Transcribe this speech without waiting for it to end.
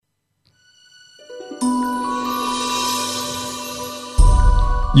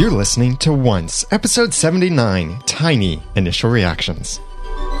You're listening to Once, episode 79, Tiny Initial Reactions.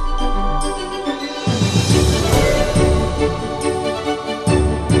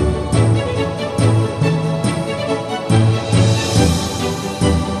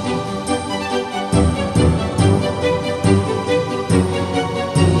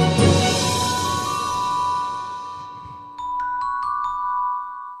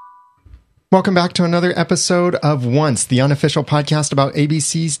 Welcome back to another episode of Once, the unofficial podcast about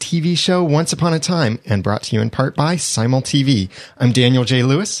ABC's TV show Once Upon a Time, and brought to you in part by Simul TV. I'm Daniel J.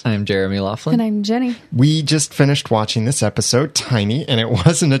 Lewis. I'm Jeremy Laughlin. And I'm Jenny. We just finished watching this episode, Tiny, and it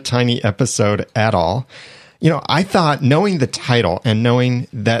wasn't a tiny episode at all. You know, I thought, knowing the title and knowing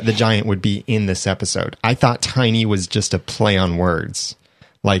that the giant would be in this episode, I thought Tiny was just a play on words.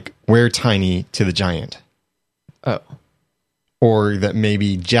 Like, we're tiny to the giant. Oh. Or that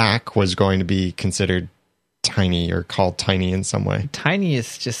maybe Jack was going to be considered tiny or called tiny in some way. Tiny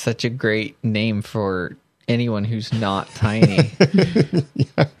is just such a great name for anyone who's not tiny.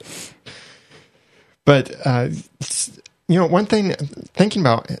 Yeah. But, you know, one thing, thinking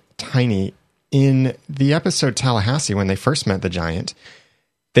about Tiny, in the episode Tallahassee, when they first met the giant,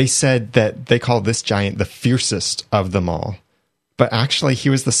 they said that they called this giant the fiercest of them all. But actually,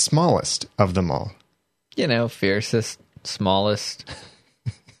 he was the smallest of them all. You know, fiercest, smallest.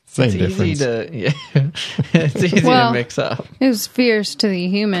 Same difference. It's easy to mix up. It was fierce to the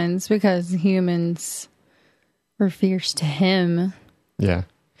humans because humans were fierce to him. Yeah.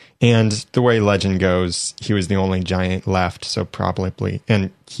 And the way legend goes, he was the only giant left, so probably, and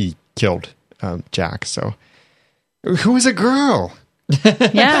he killed Jack, so. Who was a girl?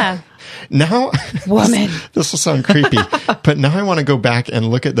 Yeah. Now, woman. This will sound creepy, but now I want to go back and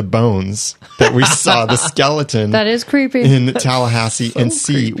look at the bones that we saw, the skeleton. That is creepy. In Tallahassee, so and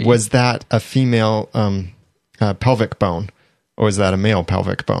see, creepy. Was that a female pelvic bone, or was that a male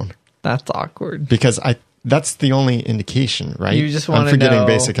pelvic bone? That's awkward. Because that's the only indication, right? You just want to know. I'm forgetting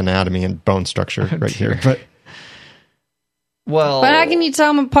basic anatomy and bone structure here, but. But how can you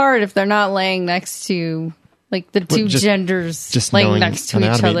tell them apart if they're not laying next to... Like the two genders just laying next to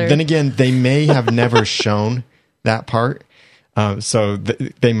each other. Then again, they may have never shown that part, so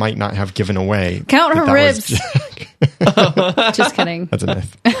they might not have given away. Count her ribs. Just kidding. That's a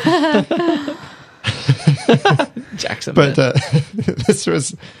myth. Jackson. But this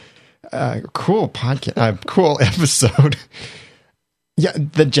was a cool podcast, cool episode. Yeah,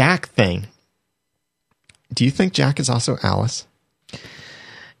 the Jack thing. Do you think Jack is also Alice?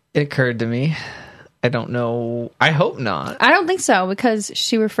 It occurred to me. I don't know. I hope not. I don't think so, because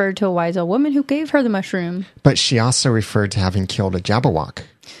she referred to a wise old woman who gave her the mushroom. But she also referred to having killed a Jabberwock,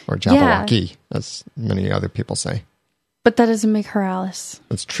 or Jabberwocky, as many other people say. But that doesn't make her Alice.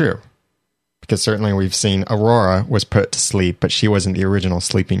 That's true. Because certainly we've seen Aurora was put to sleep, but she wasn't the original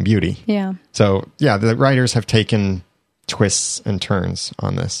Sleeping Beauty. Yeah. So, yeah, the writers have taken twists and turns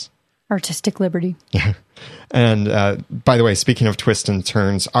on this. Artistic liberty. Yeah. And by the way, speaking of twists and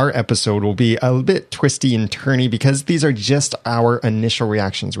turns, our episode will be a bit twisty and turny because these are just our initial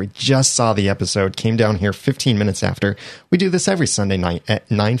reactions. We just saw the episode, came down here 15 minutes after. We do this every Sunday night at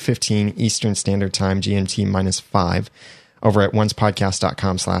 9:15 Eastern Standard Time, GMT -5, over at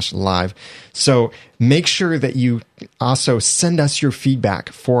oncepodcast.com/live. So make sure that you also send us your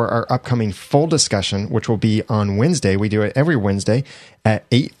feedback for our upcoming full discussion, which will be on Wednesday. We do it every Wednesday at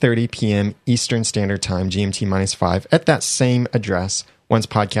 8:30 p.m. Eastern Standard Time, GMT -5, at that same address,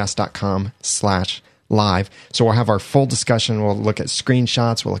 oncepodcast.com/live. So we'll have our full discussion. We'll look at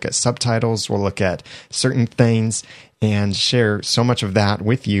screenshots. We'll look at subtitles. We'll look at certain things and share so much of that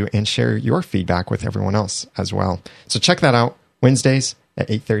with you and share your feedback with everyone else as well. So check that out Wednesdays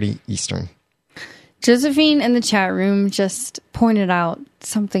at 8:30 Eastern. Josephine in the chat room just pointed out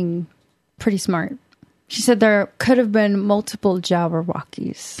something pretty smart. She said there could have been multiple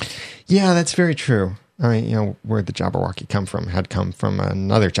Jabberwockies. Yeah, that's very true. I mean, you know, where'd the Jabberwocky come from? Had come from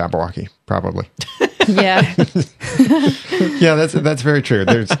another Jabberwocky, probably. Yeah. Yeah, that's very true.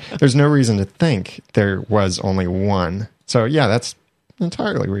 There's no reason to think there was only one. So yeah, that's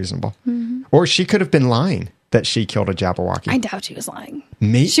entirely reasonable. Mm-hmm. Or she could have been lying that she killed a Jabberwocky. I doubt she was lying.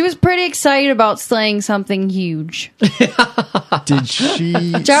 She was pretty excited about slaying something huge. Did she?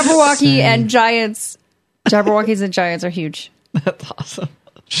 Jabberwocky and giants. Jabberwockies and giants are huge. That's awesome.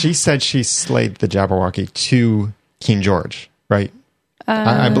 She said she slayed the Jabberwocky to King George, right?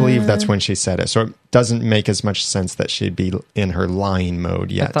 I believe that's when she said it. So it doesn't make as much sense that she'd be in her lying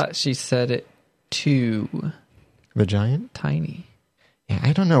mode yet. I thought she said it to the giant? Tiny. Yeah,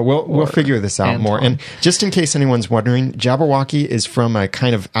 I don't know. We'll figure this out more. And just in case anyone's wondering, Jabberwocky is from a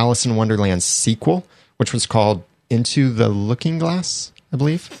kind of Alice in Wonderland sequel, which was called Into the Looking Glass, I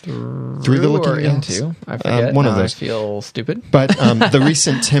believe. Through the Looking Glass. Into. I forget. One of those. I feel stupid. But the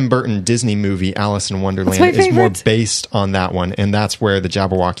recent Tim Burton Disney movie, Alice in Wonderland, is more based on that one. And that's where the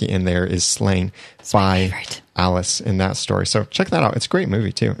Jabberwocky in there is slain by Alice in that story. So check that out. It's a great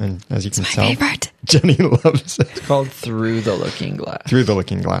movie, too. And as you can tell, Jenny loves it. It's called Through the Looking Glass. Through the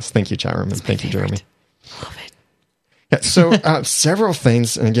Looking Glass. Thank you, chat room. And thank you, Jeremy. Love it. Yeah, so several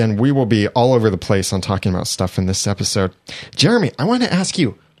things, and again, we will be all over the place on talking about stuff in this episode. Jeremy, I want to ask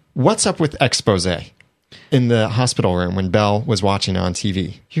you, what's up with Expose in the hospital room when Belle was watching on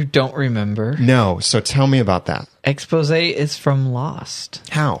TV? You don't remember? No, so tell me about that. Expose is from Lost.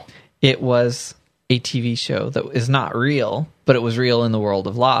 How? It was a TV show that is not real, but it was real in the world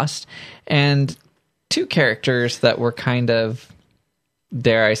of Lost. And two characters that were kind of,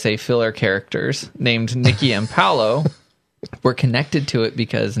 dare I say, filler characters, named Nikki and Paolo, were connected to it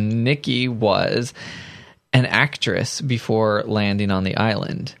because Nikki was an actress before landing on the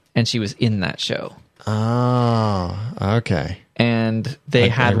island, and she was in that show. Oh, okay. And they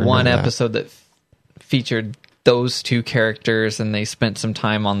had one episode that featured those two characters, and they spent some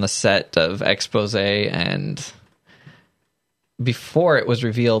time on the set of Expose, and before it was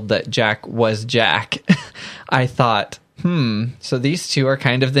revealed that Jack was Jack, I thought, so these two are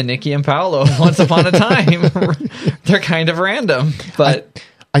kind of the Nikki and Paolo of Once Upon a Time. They're kind of random, but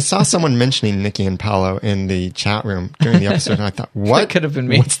I saw someone mentioning Nikki and Paolo in the chat room during the episode, and I thought, what? That could have been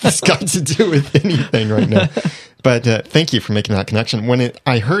me. What's this got to do with anything right now? But thank you for making that connection. When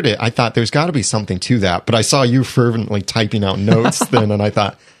I heard it, I thought there's got to be something to that, but I saw you fervently typing out notes then, and I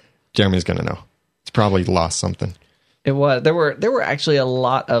thought, Jeremy's going to know. It's probably lost something. It was. There were actually a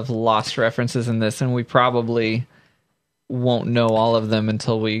lot of Lost references in this, and we probably won't know all of them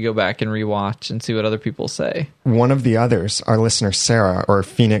until we go back and rewatch and see what other people say. One of the others, our listener Sarah, or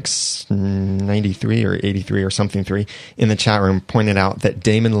Phoenix 93 or 83 or something 3, in the chat room pointed out that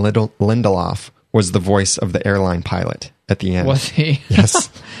Damon Lindelof was the voice of the airline pilot at the end. Was he? Yes.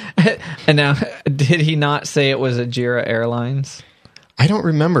 And now, did he not say it was Ajira Airlines? I don't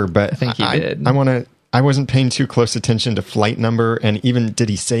remember, but I think he did. I wasn't paying too close attention to flight number, and even did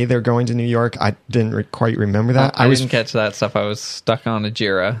he say they're going to New York? I didn't quite remember that. I didn't catch that stuff. I was stuck on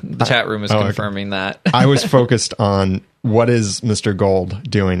Ajira. The chat room is confirming that. I was focused on what is Mr. Gold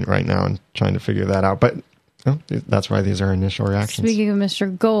doing right now and trying to figure that out. But that's why these are initial reactions. Speaking of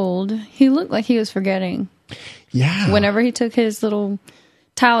Mr. Gold, he looked like he was forgetting. Yeah. Whenever he took his little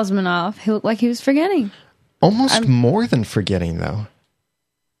talisman off, he looked like he was forgetting. Almost more than forgetting, though.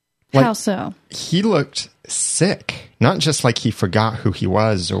 How so? He looked sick. Not just like he forgot who he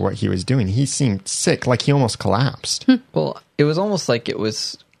was or what he was doing. He seemed sick, like he almost collapsed. Well, it was almost like it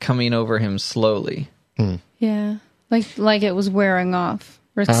was coming over him slowly. Yeah. Like it was wearing off.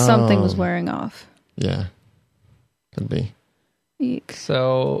 Or something was wearing off. Yeah. Could be. Eek.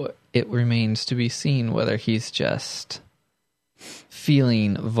 So it remains to be seen whether he's just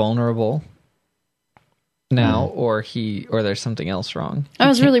feeling vulnerable now, or there's something else wrong. I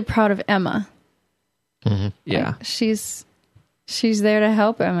was really proud of Emma. Mm-hmm. Yeah, she's there to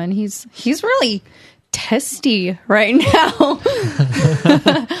help him, and he's really testy right now.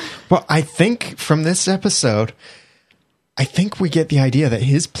 Well, I think from this episode, I think we get the idea that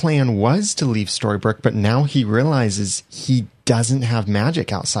his plan was to leave Storybrooke, but now he realizes he doesn't have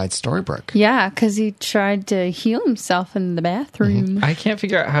magic outside Storybrooke. Yeah, because he tried to heal himself in the bathroom. Mm-hmm. I can't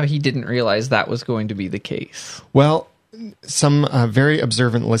figure out how he didn't realize that was going to be the case. Well, some very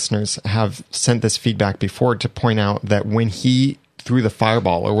observant listeners have sent this feedback before to point out that when he threw the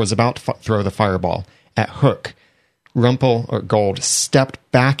fireball, or was about to throw the fireball at Hook, Rumple or Gold stepped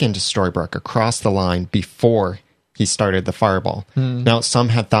back into Storybrooke across the line before he started the fireball. Now, some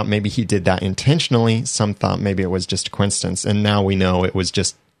had thought maybe he did that intentionally. Some thought maybe it was just a coincidence. And now we know it was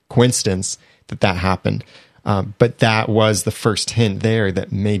just coincidence that happened. But that was the first hint there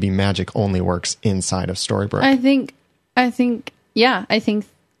that maybe magic only works inside of Storybrooke. I think that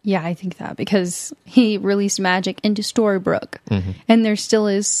because he released magic into Storybrooke, and there still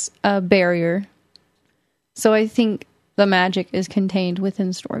is a barrier. So I think the magic is contained within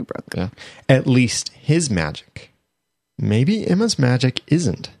Storybrooke. Yeah. At least his magic. Maybe Emma's magic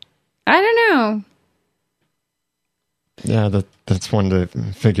isn't. I don't know. Yeah, that's one to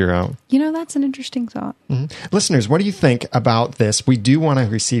figure out. That's an interesting thought. Listeners, what do you think about this? We do want to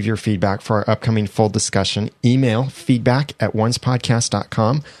receive your feedback for our upcoming full discussion. Email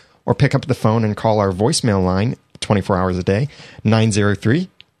feedback@oncepodcast.com or pick up the phone and call our voicemail line 24 hours a day,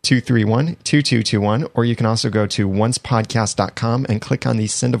 903-231-2221, or you can also go to oncepodcast.com and click on the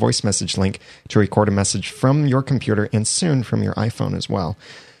send a voice message link to record a message from your computer and soon from your iPhone as well.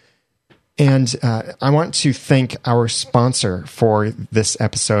 And I want to thank our sponsor for this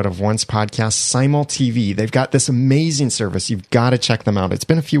episode of Once Podcast, Simul TV. They've got this amazing service. You've got to check them out. It's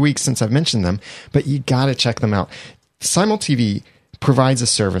been a few weeks since I've mentioned them, but you got to check them out. Simul TV provides a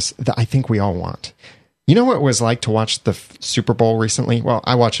service that I think we all want. You know what it was like to watch the Super Bowl recently? Well,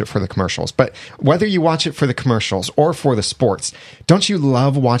 I watched it for the commercials, but whether you watch it for the commercials or for the sports, don't you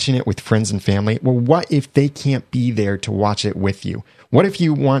love watching it with friends and family? Well, what if they can't be there to watch it with you? What if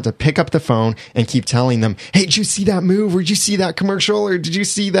you want to pick up the phone and keep telling them, hey, did you see that move? Or did you see that commercial? Or did you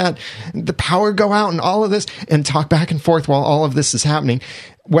see that the power go out and all of this, and talk back and forth while all of this is happening?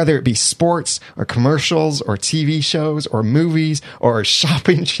 Whether it be sports or commercials or TV shows or movies or a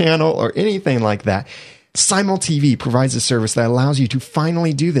shopping channel or anything like that, Simul TV provides a service that allows you to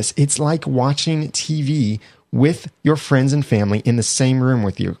finally do this. It's like watching TV with your friends and family in the same room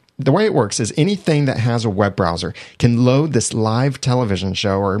with you. The way it works is anything that has a web browser can load this live television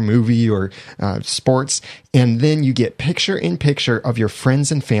show or movie or sports, and then you get picture-in-picture of your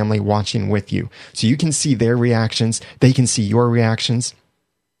friends and family watching with you. So you can see their reactions. They can see your reactions.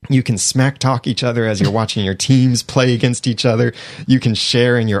 You can smack talk each other as you're watching your teams play against each other. You can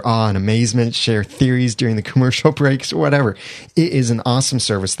share in your awe and amazement, share theories during the commercial breaks, or whatever. It is an awesome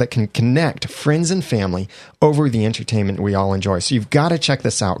service that can connect friends and family over the entertainment we all enjoy. So you've got to check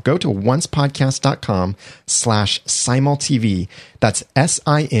this out. Go to oncepodcast.com/simultv. That's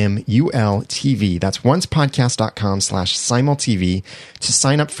SIMULTV. That's oncepodcast.com/simultv to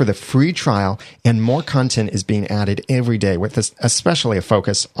sign up for the free trial, and more content is being added every day with this, especially a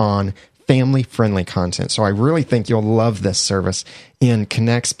focus on family-friendly content. So I really think you'll love this service and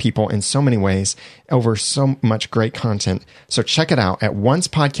connects people in so many ways over so much great content. So check it out at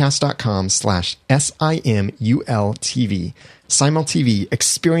oncepodcast.com/SIMULTV. Simul TV,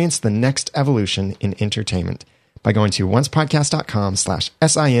 experience the next evolution in entertainment by going to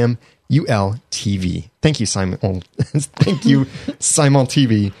oncepodcast.com/SIMULTV. Thank you, Simul. Thank you, Simul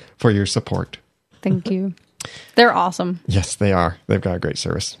TV, for your support. Thank you. They're awesome. Yes, they are. They've got a great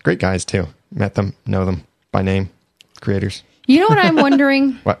service. Great guys, too. Met them, know them by name. Creators. You know what I'm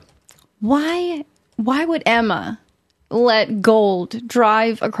wondering? What? Why would Emma let Gold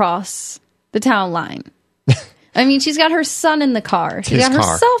drive across the town line? I mean, she's got her son in the car. She's got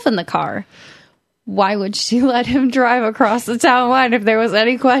herself in the car. Why would she let him drive across the town line if there was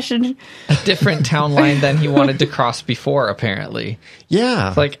any question? A different town line than he wanted to cross before, apparently. Yeah.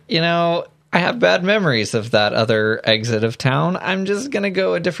 It's like, I have bad memories of that other exit of town. I'm just going to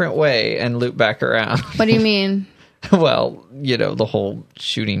go a different way and loop back around. What do you mean? Well, the whole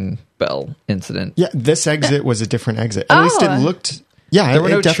shooting bell incident. Yeah, this exit was a different exit. At least it looked... Yeah, there were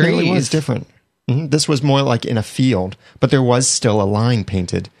no definitely trees. was different. Mm-hmm. This was more like in a field, but there was still a line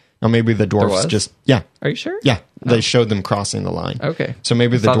painted. Or maybe the dwarves just... Yeah. Are you sure? Yeah, they showed them crossing the line. Okay. So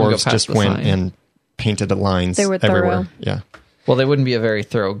maybe the dwarves just went and painted the lines they were everywhere. Thorough. Yeah. Well, they wouldn't be a very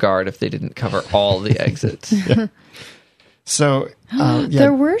thorough guard if they didn't cover all the exits. Yeah. So,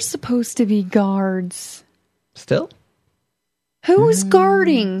 there were supposed to be guards. Still? Who was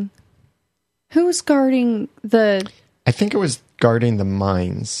guarding? Who was guarding the... I think it was guarding the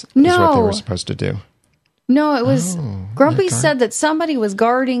mines is what they were supposed to do. No, it was... Grumpy said that somebody was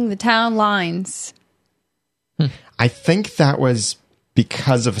guarding the town lines. I think that was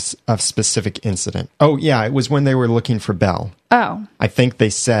because of a specific incident. Oh, yeah, it was when they were looking for Belle. Oh. I think they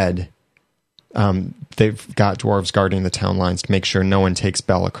said they've got dwarves guarding the town lines to make sure no one takes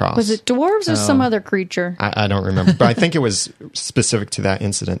Belle across. Was it dwarves or some other creature? I don't remember, but I think it was specific to that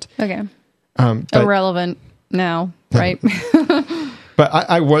incident. Okay. Irrelevant now, right? But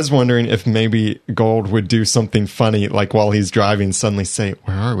I was wondering if maybe Gold would do something funny, like while he's driving, suddenly say,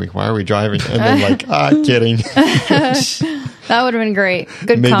 "Where are we? Why are we driving?" And then kidding. That would have been great.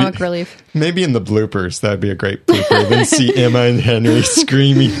 Good comic relief. Maybe in the bloopers, that'd be a great blooper. Then see Emma and Henry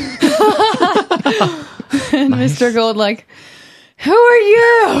screaming. And Mr. Gold who are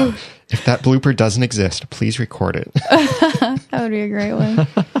you? If that blooper doesn't exist, please record it. That would be a great one.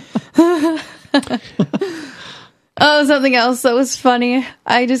 Oh, something else that was funny.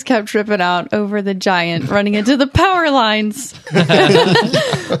 I just kept tripping out over the giant running into the power lines.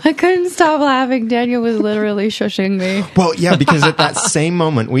 I couldn't stop laughing. Daniel was literally shushing me. Well, yeah, because at that same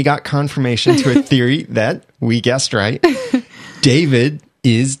moment, we got confirmation to a theory that we guessed right. David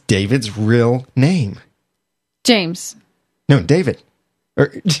is David's real name. James. No, David.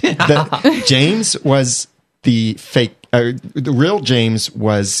 James was the fake. The real James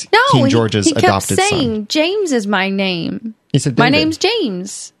was King George's adopted son. He kept saying, James is my name. He said, David. My name's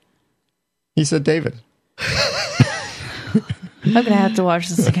James. He said, David. I'm gonna have to watch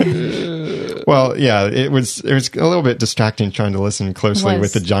this again. Well, yeah, it was a little bit distracting trying to listen closely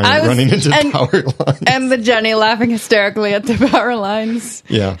with the giant running into power lines. And the Jenny laughing hysterically at the power lines.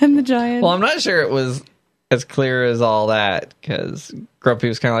 Yeah. And the giant. Well, I'm not sure it was as clear as all that, because Grumpy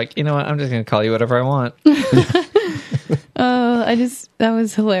was kind of like, you know what, I'm just going to call you whatever I want. That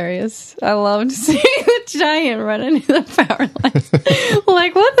was hilarious. I loved seeing the giant run into the power lines.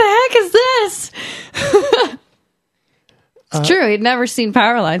 Like, what the heck is this? It's true. He'd never seen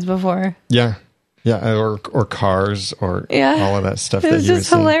power lines before. Yeah. Yeah, or cars or all of that stuff. It was just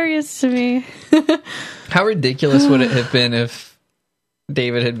hilarious to me. How ridiculous would it have been if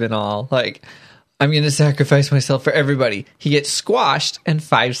David had been all like, I'm going to sacrifice myself for everybody. He gets squashed, and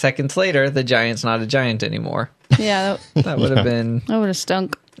 5 seconds later, the giant's not a giant anymore. Yeah. That would have been... That would have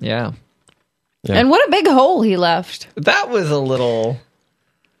stunk. Yeah. And what a big hole he left. That was a little...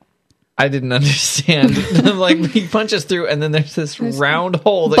 I didn't understand. Like, he punches through, and then there's this round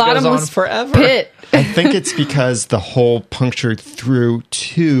hole that goes on forever. Pit. I think it's because the hole punctured through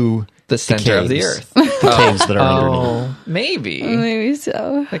to the center of the earth. The caves that are underneath. Maybe. Maybe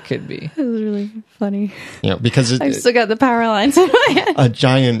so. That could be. It was really funny. Yeah, because I've still got the power lines in my head. A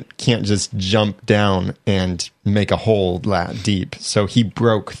giant can't just jump down and make a hole that deep. So he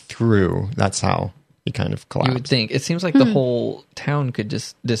broke through. That's how he kind of collapsed. You would think. It seems like the whole town could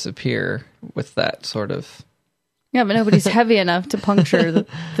just disappear with that sort of... Yeah, but nobody's heavy enough to puncture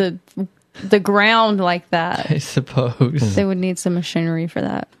the ground like that. I suppose. They would need some machinery for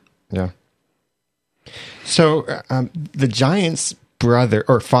that. Yeah. So the giant's brother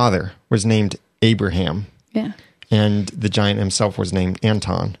or father was named Abraham. Yeah. And the giant himself was named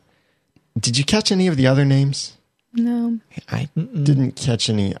Anton. Did you catch any of the other names? No. I didn't catch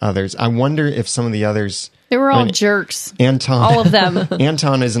any others. I wonder if some of the others... They were all jerks. Anton. All of them.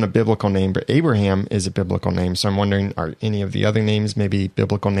 Anton isn't a biblical name, but Abraham is a biblical name. So I'm wondering, are any of the other names maybe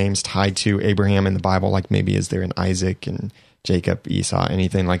biblical names tied to Abraham in the Bible? Like maybe is there an Isaac and Jacob, Esau,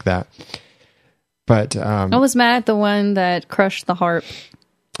 anything like that? But I was mad at the one that crushed the harp.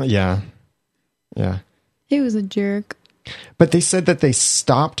 Yeah. Yeah. He was a jerk. But they said that they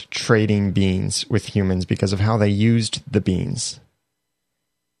stopped trading beans with humans because of how they used the beans.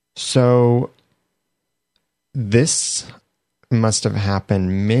 So this must have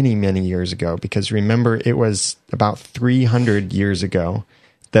happened many, many years ago, because remember, it was about 300 years ago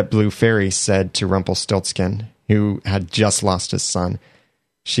that Blue Fairy said to Rumpelstiltskin, who had just lost his son,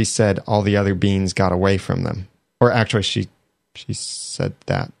 she said all the other beans got away from them. Or actually, she said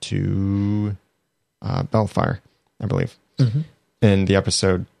that to Bellfire, I believe, in the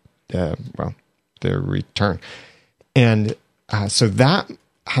episode, The Return. And so that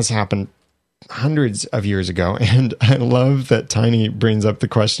has happened hundreds of years ago. And I love that Tiny brings up the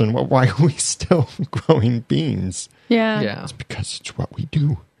question, well, why are we still growing beans? Yeah. It's because it's what we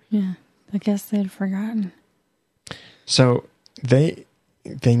do. Yeah. I guess they'd forgotten. So they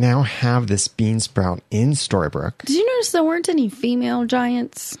now have this bean sprout in Storybrooke. Did you notice there weren't any female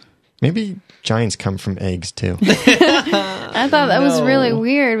giants? Maybe giants come from eggs too. I thought that was really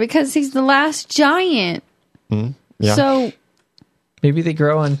weird because he's the last giant. Yeah. So maybe they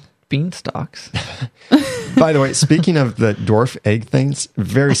grow on beanstalks. By the way, speaking of the dwarf egg things,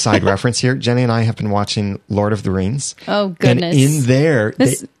 very side reference here. Jenny and I have been watching Lord of the Rings. Oh goodness! And in there,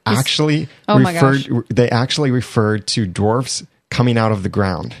 they actually referred to dwarfs coming out of the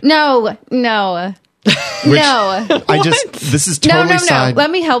ground. No. No. This is totally side.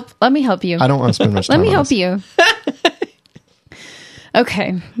 Let me help you. I don't want to spend much time Let me on help this. you.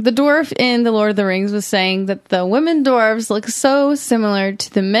 Okay. The dwarf in The Lord of the Rings was saying that the women dwarves look so similar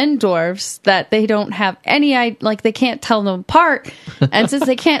to the men dwarves that they don't have any, like they can't tell them apart. And since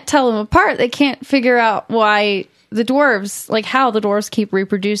they can't tell them apart, they can't figure out why the dwarves, like how the dwarves keep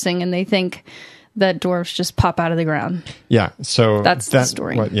reproducing, and they think that dwarves just pop out of the ground. Yeah. So that's the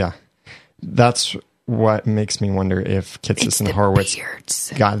story. That's what makes me wonder if Kitsis and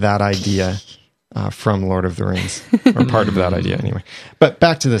Horowitz got that idea from Lord of the Rings, or part of that idea anyway. But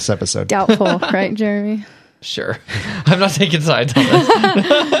back to this episode. Doubtful, right, Jeremy? Sure. I'm not taking sides on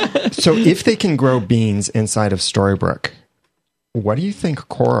this. So if they can grow beans inside of Storybrooke, what do you think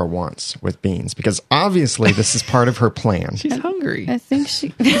Cora wants with beans? Because obviously this is part of her plan. She's hungry. I think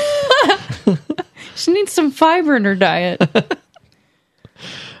she needs some fiber in her diet.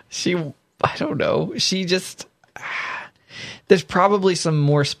 I don't know. She just... There's probably some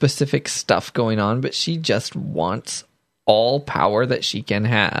more specific stuff going on, but she just wants all power that she can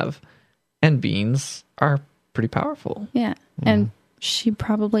have. And beans are pretty powerful. Yeah. And she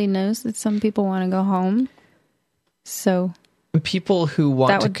probably knows that some people want to go home. So people who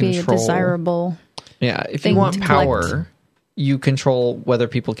want to control... That would be a desirable... Yeah, if you want power, you control whether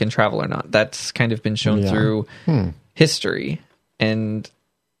people can travel or not. That's kind of been shown through history. And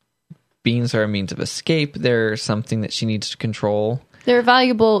beans are a means of escape. They're something that she needs to control. They're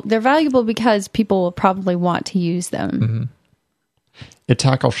valuable. They're valuable because people will probably want to use them.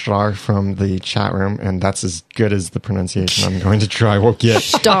 Itakal Shtar from the chat room, and that's as good as the pronunciation I'm going to try will get.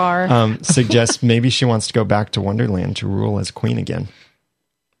 Star. Suggests maybe she wants to go back to Wonderland to rule as queen again.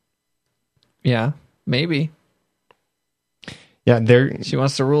 Yeah, maybe. Yeah, she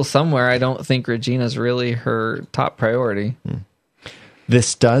wants to rule somewhere. I don't think Regina's really her top priority.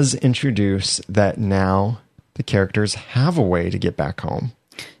 This does introduce that now the characters have a way to get back home.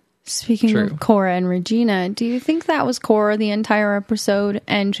 Speaking of Cora and Regina, do you think that was Cora the entire episode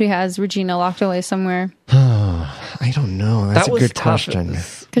and she has Regina locked away somewhere? I don't know. That's a good question.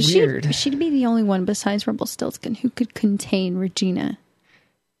 Because she'd be the only one besides Rumpelstiltskin who could contain Regina.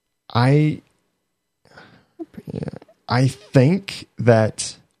 I think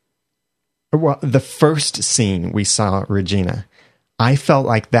that the first scene we saw Regina, I felt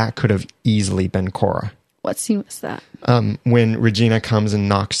like that could have easily been Cora. What scene was that? When Regina comes and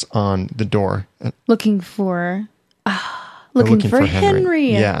knocks on the door. Looking for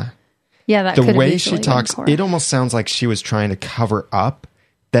Henry. Yeah. Yeah, that the way she talks, it almost sounds like she was trying to cover up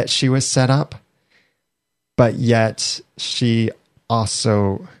that she was set up. But yet she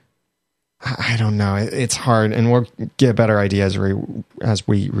also, I don't know, it's hard. And we'll get a better idea as we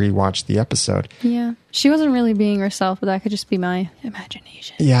rewatch the episode. Yeah. She wasn't really being herself, but that could just be my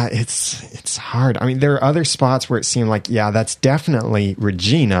imagination. Yeah, it's hard. I mean, there are other spots where it seemed like, yeah, that's definitely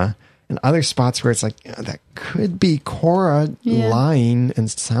Regina, and other spots where it's like, yeah, that could be Cora lying and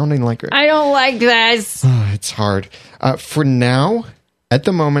sounding like her. I don't like this. It's hard. For now, at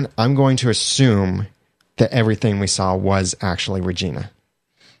the moment, I'm going to assume that everything we saw was actually Regina.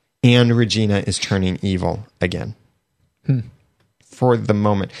 And Regina is turning evil again. For the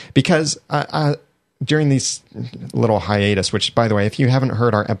moment. Because during these little hiatus, which, by the way, if you haven't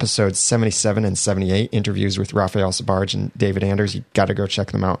heard our episodes 77 and 78, interviews with Raphael Sbarge and David Anders, you got to go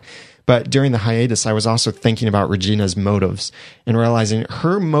check them out. But during the hiatus, I was also thinking about Regina's motives and realizing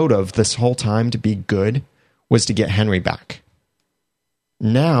her motive this whole time to be good was to get Henry back.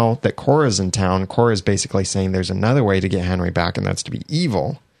 Now that Cora's in town, Cora's basically saying there's another way to get Henry back, and that's to be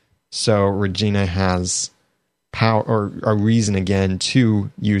evil. So Regina has power or a reason again to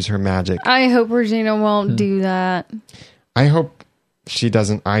use her magic. I hope Regina won't do that. I hope she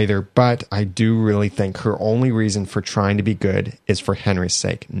doesn't either, but I do really think her only reason for trying to be good is for Henry's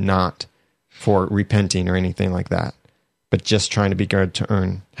sake, not for repenting or anything like that, but just trying to be good to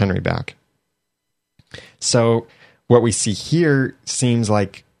earn Henry back. So what we see here seems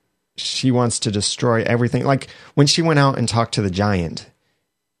like she wants to destroy everything. Like when she went out and talked to the giant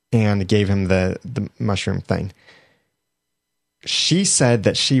and gave him the mushroom thing, she said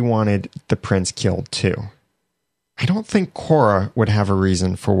that she wanted the prince killed too. I don't think Cora would have a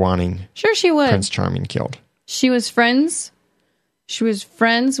reason for wanting Sure she would. Prince Charming killed. She was friends. She was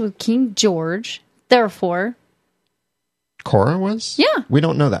friends with King George. Therefore, Cora was? Yeah. We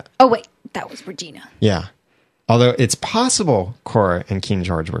don't know that. Oh, wait. That was Regina. Yeah. Although it's possible Cora and King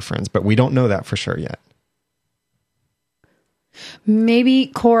George were friends, but we don't know that for sure yet. Maybe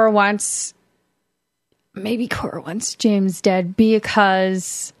Cora wants James dead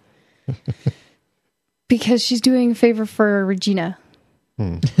because she's doing a favor for Regina.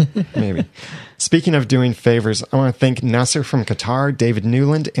 Maybe. Speaking of doing favors, I want to thank Nasser from Qatar, David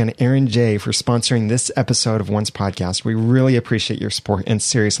Newland, and Aaron J. for sponsoring this episode of Once Podcast. We really appreciate your support. And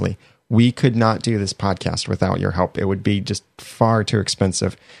seriously, we could not do this podcast without your help. It would be just far too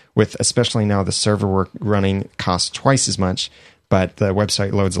expensive, with especially now the server we're running costs twice as much, but the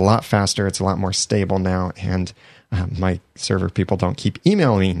website loads a lot faster. It's a lot more stable now, and my server people don't keep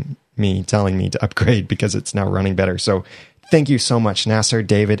emailing me telling me to upgrade because it's now running better. So thank you so much, Nasser,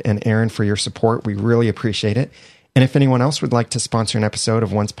 David, and Aaron, for your support. We really appreciate it. And if anyone else would like to sponsor an episode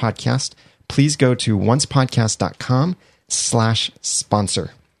of Once Podcast, please go to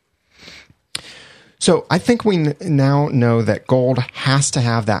oncepodcast.com/sponsor. So I think we now know that Gold has to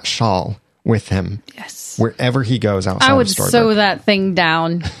have that shawl with him. Yes. Wherever he goes outside I would of Storybrooke. sew that thing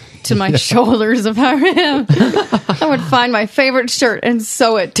down to my shoulders if I were him. I would find my favorite shirt and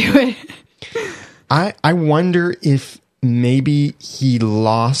sew it to it. I wonder if maybe he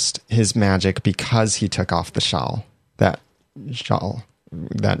lost his magic because he took off the shawl. That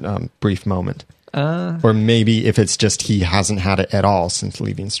brief moment. Or maybe if it's just he hasn't had it at all since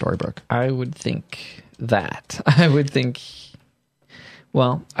leaving Storybrooke. I would think that. I would think...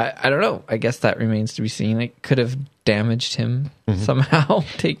 Well, I don't know. I guess that remains to be seen. It could have damaged him somehow,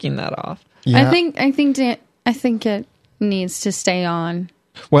 taking that off. Yeah. I think it needs to stay on.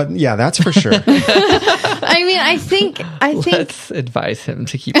 Well, yeah, that's for sure. I mean, I think Let's advise him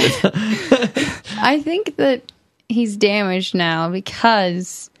to keep it. I think that he's damaged now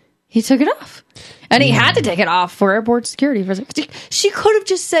because he took it off. And he had to take it off for airport security. She could have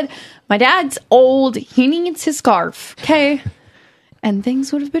just said, my dad's old. He needs his scarf. Okay. And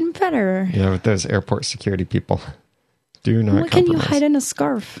things would have been better. Yeah, with those airport security people. Do not What can you compromise. hide in a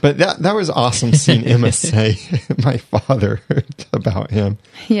scarf? But that was awesome seeing Emma say, my father about him.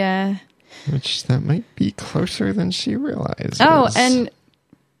 Yeah. Which that might be closer than she realized. Oh, and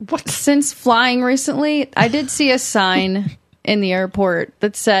since flying recently, I did see a sign in the airport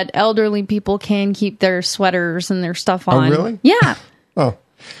that said elderly people can keep their sweaters and their stuff on. Oh, really? Yeah. Oh.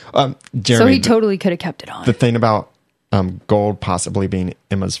 Jeremy, So he totally could have kept it on. the thing about Gold possibly being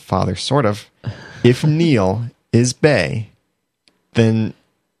Emma's father, sort of, if Neil is Bay, then,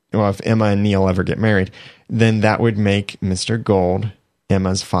 well, if Emma and Neil ever get married, then that would make Mr. Gold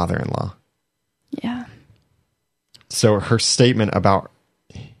Emma's father-in-law. Yeah. So her statement about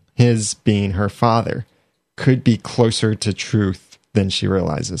his being her father could be closer to truth than she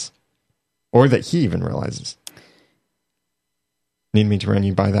realizes, or that he even realizes. Need me to run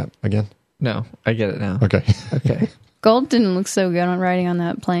you by that again? No, I get it now. Okay. Okay. Gold didn't look so good on riding on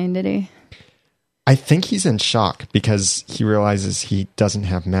that plane, did he? I think he's in shock because he realizes he doesn't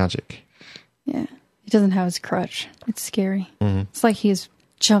have magic. Yeah. He doesn't have his crutch. It's scary. Mm-hmm. It's like he's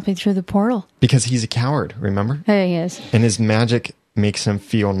jumping through the portal. Because he's a coward, remember? Hey, he is. And his magic makes him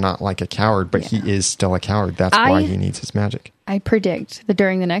feel not like a coward, but he is still a coward. That's why he needs his magic. I predict that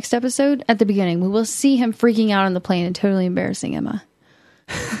during the next episode, at the beginning, we will see him freaking out on the plane and totally embarrassing Emma.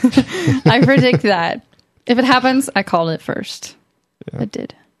 I predict that. If it happens, I called it first. Yeah. It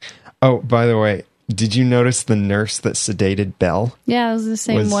did. Oh, by the way, did you notice the nurse that sedated Belle? Yeah, it was the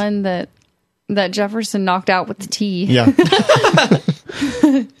same one that Jefferson knocked out with the tea. Yeah.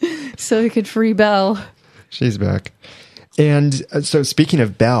 So he could free Belle. She's back. And so speaking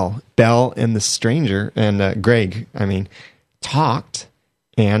of Belle and the stranger and Greg, talked,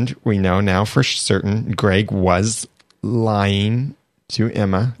 and we know now for certain Greg was lying to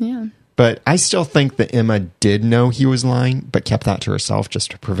Emma. Yeah. But I still think that Emma did know he was lying, but kept that to herself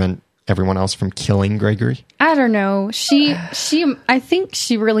just to prevent everyone else from killing Gregory. I don't know. I think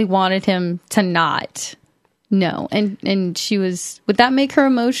she really wanted him to not know. And she was, would that make her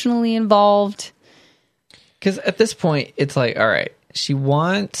emotionally involved? Because at this point, it's like, all right, she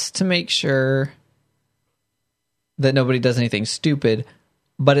wants to make sure that nobody does anything stupid,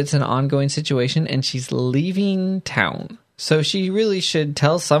 but it's an ongoing situation and she's leaving town. So she really should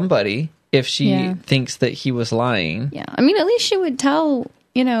tell somebody if she thinks that he was lying. Yeah. I mean, at least she would tell,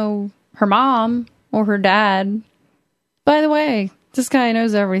 her mom or her dad, by the way, this guy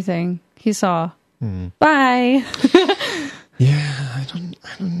knows everything he saw. Bye. Yeah, I don't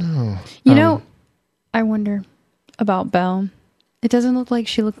know. I wonder about Belle. It doesn't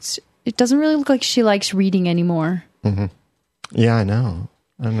really look like she likes reading anymore. Mm-hmm. Yeah, I know.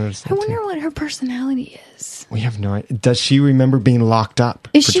 I noticed that. I wonder what her personality is. We have no idea. Does she remember being locked up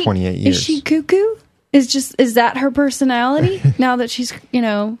for 28 years? Is she cuckoo? Is that her personality now that she's,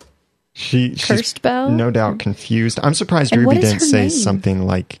 cursed Belle? No doubt confused. I'm surprised Ruby didn't say something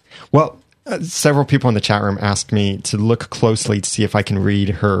like, well, several people in the chat room asked me to look closely to see if I can read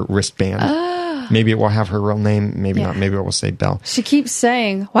her wristband. Maybe it will have her real name. Maybe not. Maybe it will say Belle. She keeps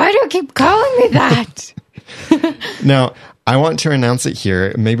saying, why do you keep calling me that? Now, I want to announce it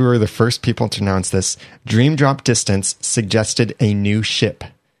here. Maybe we're the first people to announce this. Dream Drop Distance suggested a new ship.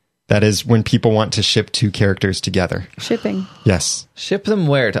 That is when people want to ship two characters together. Shipping. Yes. Ship them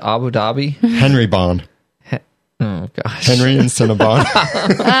where? To Abu Dhabi? Henry Bond. Oh, gosh. Henry and Cinnabon.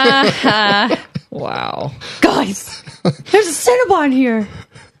 Wow. Guys, there's a Cinnabon here.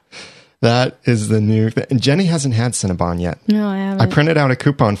 That is the new thing. And Jenny hasn't had Cinnabon yet. No, I haven't. I printed out a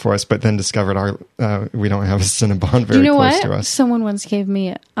coupon for us, but then discovered we don't have a Cinnabon very close to us. Someone once gave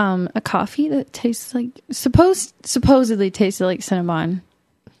me a coffee that tastes like supposedly tasted like Cinnabon.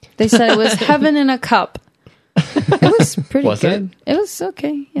 They said it was heaven in a cup. It was pretty good. It was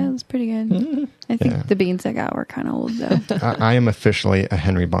okay. Yeah, it was pretty good. Mm-hmm. I think the beans I got were kind of old though. I am officially a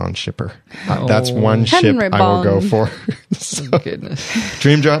Henry Bond shipper. That's one ship I will go for. So, goodness.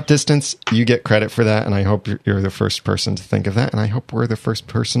 Dream Drop Distance, you get credit for that, and I hope you're the first person to think of that, and I hope we're the first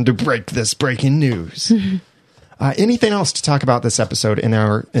person to break this breaking news. Anything else to talk about this episode in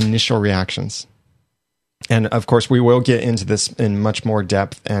our initial reactions? And of course, we will get into this in much more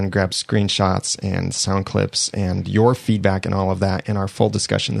depth and grab screenshots and sound clips and your feedback and all of that in our full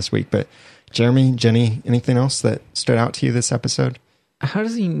discussion this week. But Jeremy, Jenny, anything else that stood out to you this episode? How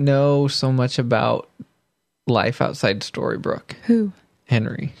does he know so much about life outside Storybrooke? Who?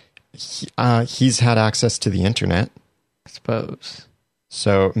 Henry. He's had access to the internet. I suppose.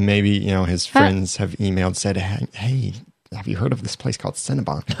 So maybe, his friends have emailed, said, hey, have you heard of this place called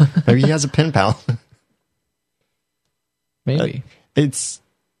Cinnabon? Maybe he has a pen pal. Maybe. It's,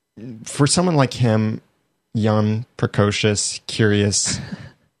 for someone like him, young, precocious, curious,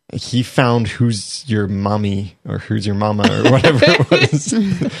 he found who's your mommy or who's your mama or whatever it was,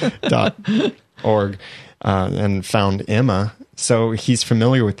 .org, and found Emma. So he's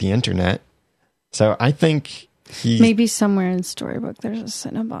familiar with the internet. So I think maybe somewhere in Storybrooke there's a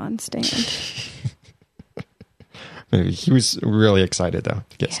Cinnabon stand. Maybe. He was really excited, though,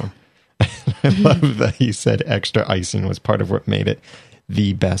 to get some. I love that he said extra icing was part of what made it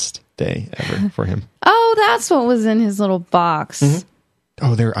the best day ever for him. Oh, that's what was in his little box. Mm-hmm.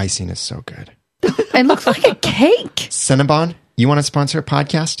 Oh, their icing is so good. It looks like a cake. Cinnabon, you want to sponsor a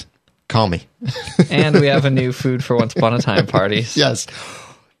podcast? Call me. And we have a new food for Once Upon a Time parties. Yes.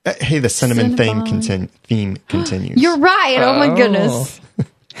 Hey, the cinnamon theme continues. You're right. Oh my goodness.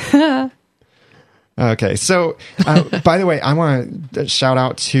 Okay, so by the way, I want to shout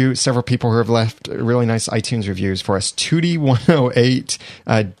out to several people who have left really nice iTunes reviews for us.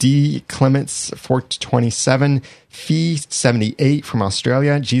 Tootie108, D Clements 427, Fee 78 from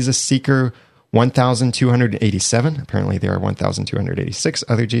Australia, Jesus Seeker 1,287. Apparently there are 1,286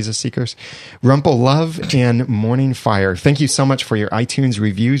 other Jesus Seekers. Rumple Love and Morning Fire. Thank you so much for your iTunes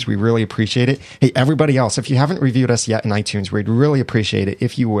reviews. We really appreciate it. Hey, everybody else, if you haven't reviewed us yet in iTunes, we'd really appreciate it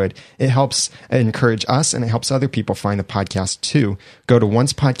if you would. It helps encourage us and it helps other people find the podcast too. Go to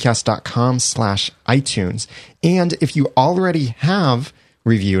oncepodcast.com/iTunes. And if you already have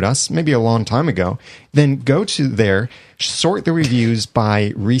reviewed us, maybe a long time ago, then go to there, sort the reviews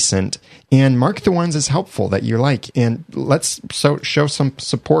by recent, and mark the ones as helpful that you like. And let's show some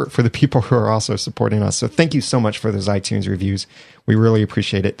support for the people who are also supporting us. So thank you so much for those iTunes reviews. We really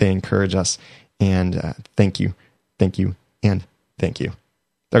appreciate it. They encourage us. And thank you, and thank you.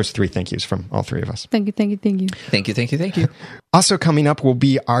 There's 3 thank yous from all 3 of us. Thank you. Thank you. Also coming up will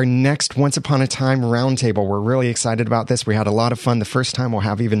be our next Once Upon a Time roundtable. We're really excited about this. We had a lot of fun the first time. We'll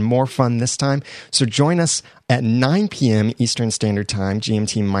have even more fun this time. So join us at 9 p.m. Eastern Standard Time,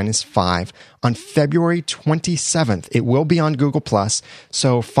 GMT-5, on February 27th. It will be on Google+.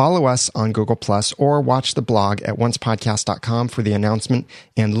 So follow us on Google+, or watch the blog at oncepodcast.com for the announcement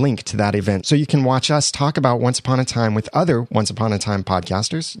and link to that event. So you can watch us talk about Once Upon a Time with other Once Upon a Time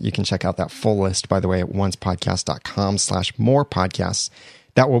podcasters. You can check out that full list, by the way, at oncepodcast.com/more podcasts.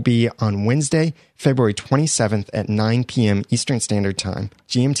 That will be on Wednesday, February 27th at 9 p.m. Eastern Standard Time,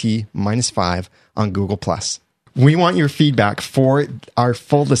 GMT-5 on Google+. We want your feedback for our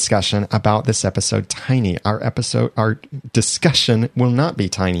full discussion about this episode, Tiny. Our discussion will not be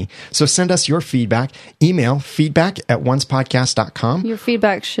tiny. So send us your feedback. Email feedback@oncepodcast.com. Your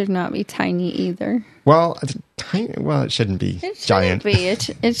feedback should not be tiny either. Well, it shouldn't be giant.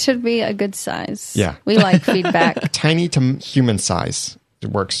 It should be a good size. Yeah. We like feedback. Tiny to human size.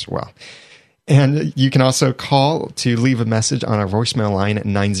 It works well. And you can also call to leave a message on our voicemail line at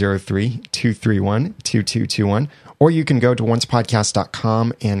 903-231-2221. Or you can go to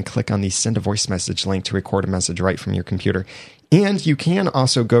oncepodcast.com and click on the send a voice message link to record a message right from your computer. And you can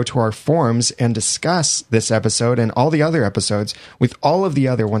also go to our forums and discuss this episode and all the other episodes with all of the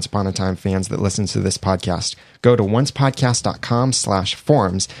other Once Upon a Time fans that listen to this podcast. Go to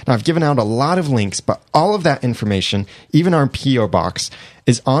oncepodcast.com/forums. Now, I've given out a lot of links, but all of that information, even our P.O. box,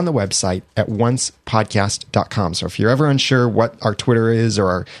 is on the website at oncepodcast.com. So if you're ever unsure what our Twitter is or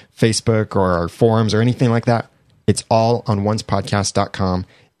our Facebook or our forums or anything like that, it's all on oncepodcast.com.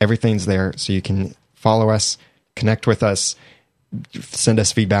 Everything's there, so you can follow us, connect with us, send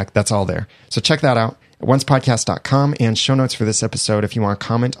us feedback. That's all there. So check that out at oncepodcast.com, and show notes for this episode, if you want to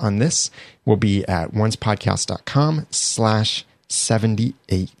comment on this, will be at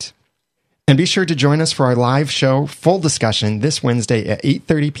oncepodcast.com/78. And be sure to join us for our live show, full discussion, this Wednesday at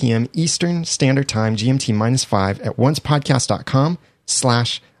 8:30 p.m. Eastern Standard Time, GMT-5, at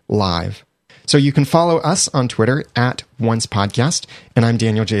oncepodcast.com/live. So you can follow us on Twitter at oncepodcast, and I'm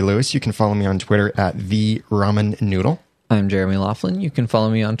Daniel J. Lewis. You can follow me on Twitter at the Ramen Noodle. I'm Jeremy Laughlin. You can follow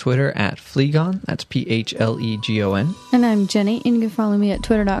me on Twitter at Phlegon. That's PHLEGON. And I'm Jenny, and you can follow me at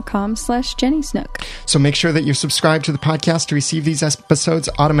twitter.com/JennySnook. So make sure that you're subscribed to the podcast to receive these episodes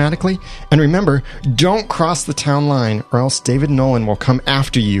automatically. And remember, don't cross the town line, or else David Nolan will come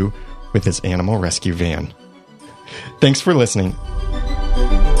after you with his animal rescue van. Thanks for listening.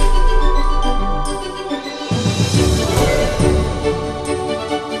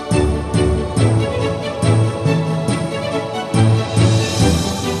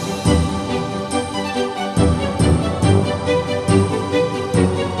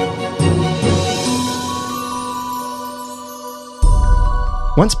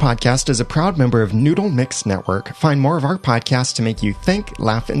 Once Podcast is a proud member of Noodle Mix Network. Find more of our podcasts to make you think,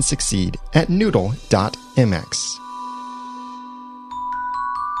 laugh, and succeed at noodle.mx.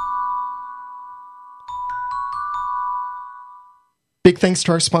 Big thanks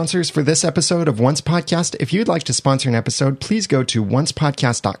to our sponsors for this episode of Once Podcast. If you'd like to sponsor an episode, please go to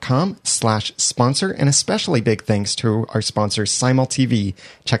oncepodcast.com/sponsor. And especially big thanks to our sponsor, Simul TV.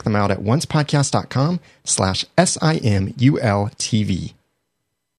 Check them out at oncepodcast.com/SIMULTV.